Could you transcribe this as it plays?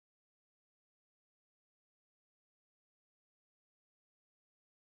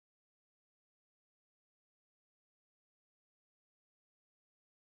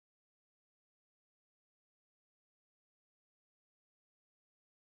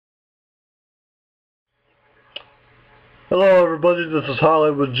Hello everybody, this is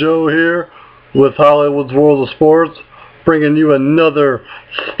Hollywood Joe here with Hollywood's World of Sports, bringing you another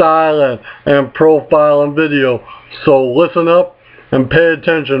styling and profiling video. So listen up and pay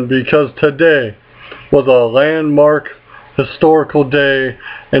attention, because today was a landmark historical day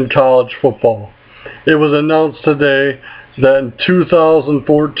in college football. It was announced today that in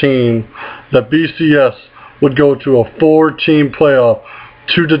 2014 the BCS would go to a 4-team playoff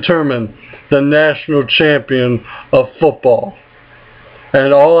to determine the national champion of football.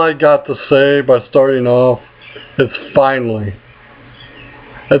 And all I got to say by starting off is finally.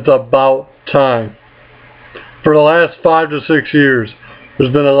 It's about time. For the last 5 to 6 years,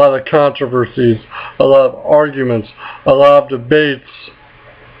 there's been a lot of controversies, a lot of arguments, a lot of debates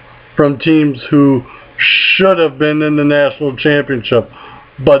from teams who should have been in the national championship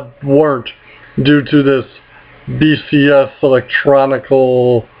but weren't due to this BCS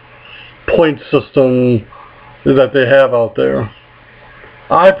electronical point system that they have out there.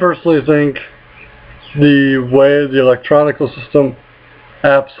 I personally think the electronical system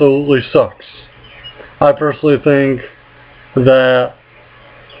absolutely sucks. I personally think that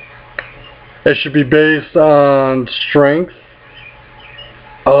it should be based on strength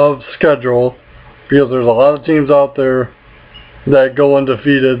of schedule, because there's a lot of teams out there that go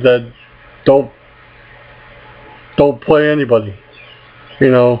undefeated that don't play anybody.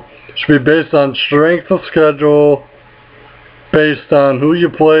 It should be based on strength of schedule, based on who you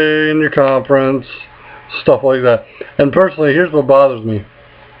play in your conference, stuff like that. And personally, here's what bothers me.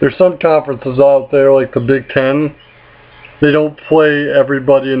 There's some conferences out there, like the Big Ten, they don't play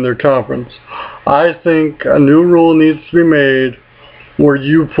everybody in their conference. I think a new rule needs to be made where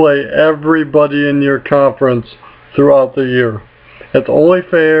you play everybody in your conference throughout the year. It's only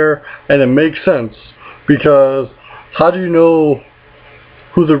fair, and it makes sense, because how do you know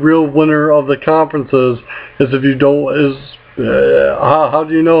who the real winner of the conference is if you don't how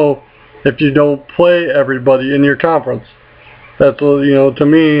do you know if you don't play everybody in your conference? That's, to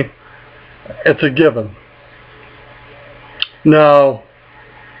me, it's a given. Now,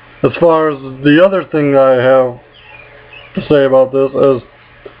 as far as the other thing I have to say about this is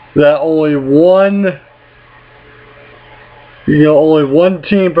that only one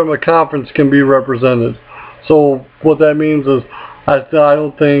team from a conference can be represented. So what that means is I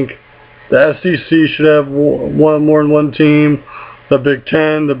don't think the SEC should have more than one team. The Big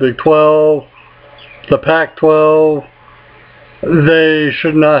Ten, the Big 12, the Pac-12, they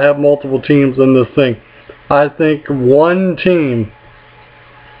should not have multiple teams in this thing. I think one team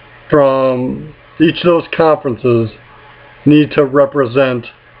from each of those conferences need to represent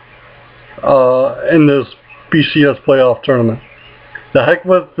in this BCS playoff tournament. The heck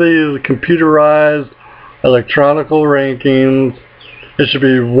with the computerized electronical rankings. It should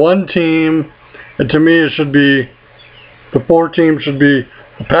be one team, and to me it should be, the 4 teams should be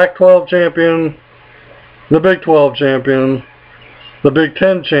the Pac-12 champion, the Big 12 champion, the Big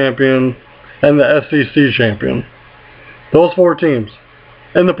 10 champion, and the SEC champion. Those 4 teams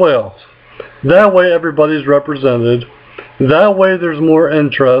in the playoffs. That way everybody's represented. That way there's more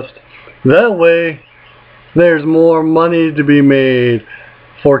interest. That way there's more money to be made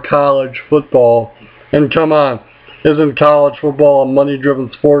for college football. And come on, isn't college football a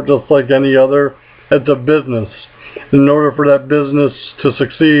money-driven sport just like any other? It's a business. In order for that business to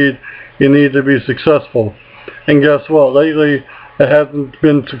succeed, you need to be successful. And guess what? Lately, it hasn't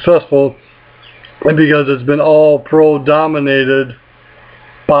been successful because it's been all pro-dominated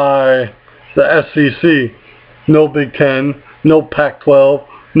by the SEC. No Big Ten, no Pac-12,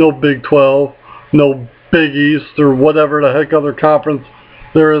 no Big 12, no Big East, or whatever the heck other conference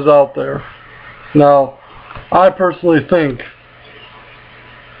there is out there. Now, I personally think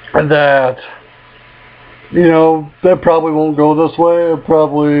that, that probably won't go this way. It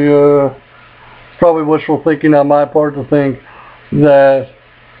probably wishful thinking on my part to think that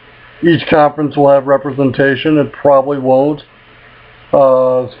each conference will have representation. It probably won't.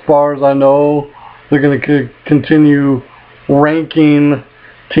 As far as I know, they're going to continue ranking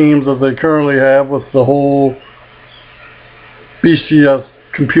teams as they currently have with the whole BCS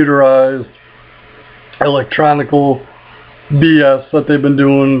computerized electronical BS that they've been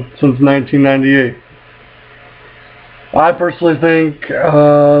doing since 1998. I personally think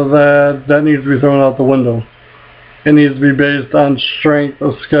that needs to be thrown out the window. It needs to be based on strength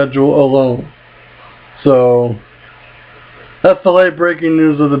of schedule alone. So that's the late breaking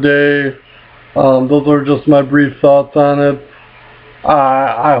news of the day. Those are just my brief thoughts on it.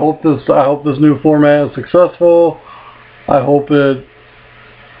 I hope this new format is successful. I hope it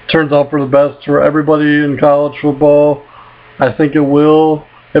turns out for the best for everybody in college football. I think it will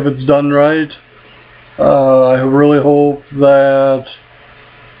if it's done right. I really hope that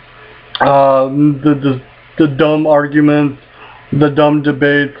the dumb arguments, the dumb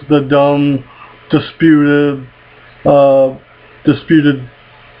debates, the dumb disputed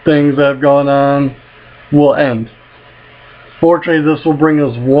things that have gone on will end. Fortunately, this will bring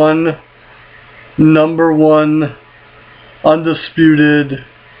us one number one undisputed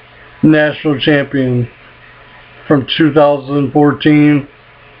national champion from 2014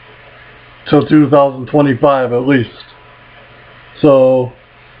 till 2025 at least. So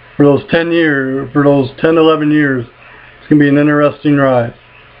for those 11 years, it's going to be an interesting ride.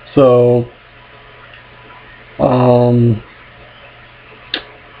 So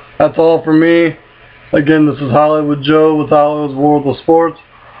that's all for me. Again, this is Hollywood Joe with Hollywood's World of Sports,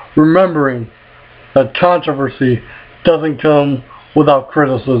 remembering that controversy doesn't come without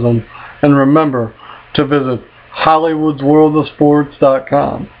criticism. And remember to visit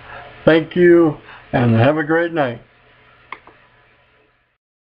Hollywood'sWorldOfSports.com. Thank you, and have a great night.